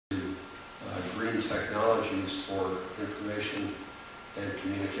green technologies for information and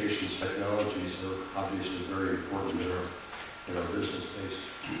communications technologies are obviously very important in our business base.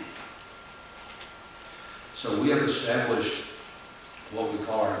 So we have established what we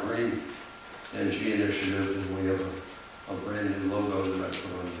call our Green NG initiative, and we have a brand new logo that I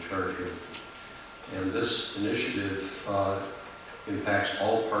put on the chart here. And this initiative impacts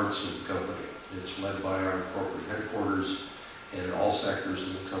all parts of the company. It's led by our corporate headquarters, and all sectors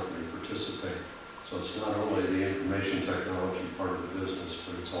of the company participate. So it's not only the information technology part of the business,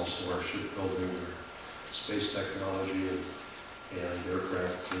 but it's also our shipbuilding, our space technology, and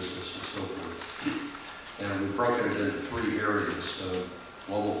aircraft business and so forth. And we've broken it into 3 areas.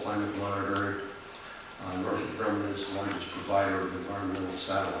 Global climate monitoring. Northrop Grumman is the largest provider of environmental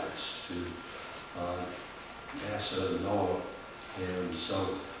satellites to NASA and NOAA. And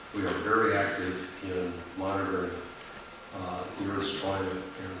so we are very active in monitoring the Earth's climate,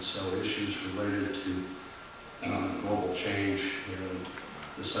 and so issues related to global change and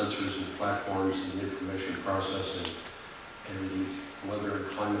the sensors and platforms and the information processing and the weather and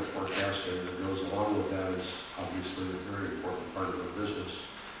climate forecasting that goes along with that is obviously a very important part of our business.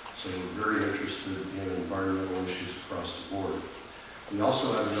 So we're very interested in environmental issues across the board. We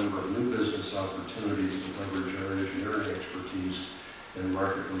also have a number of new business opportunities that leverage our engineering expertise and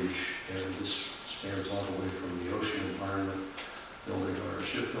market reach, and this spans all the way from the ocean environment, building our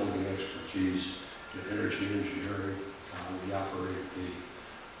shipbuilding expertise, to energy engineering. We operate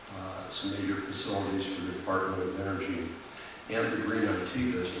some major facilities for the Department of Energy and the green IT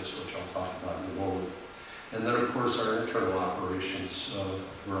business, which I'll talk about in a moment. And then, of course, our internal operations.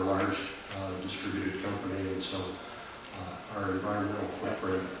 We're a large distributed company, and so our environmental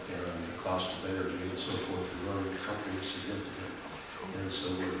footprint and the cost of energy and so forth for running the company is significant. And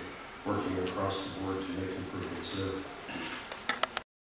so we're working across the board to make improvements there.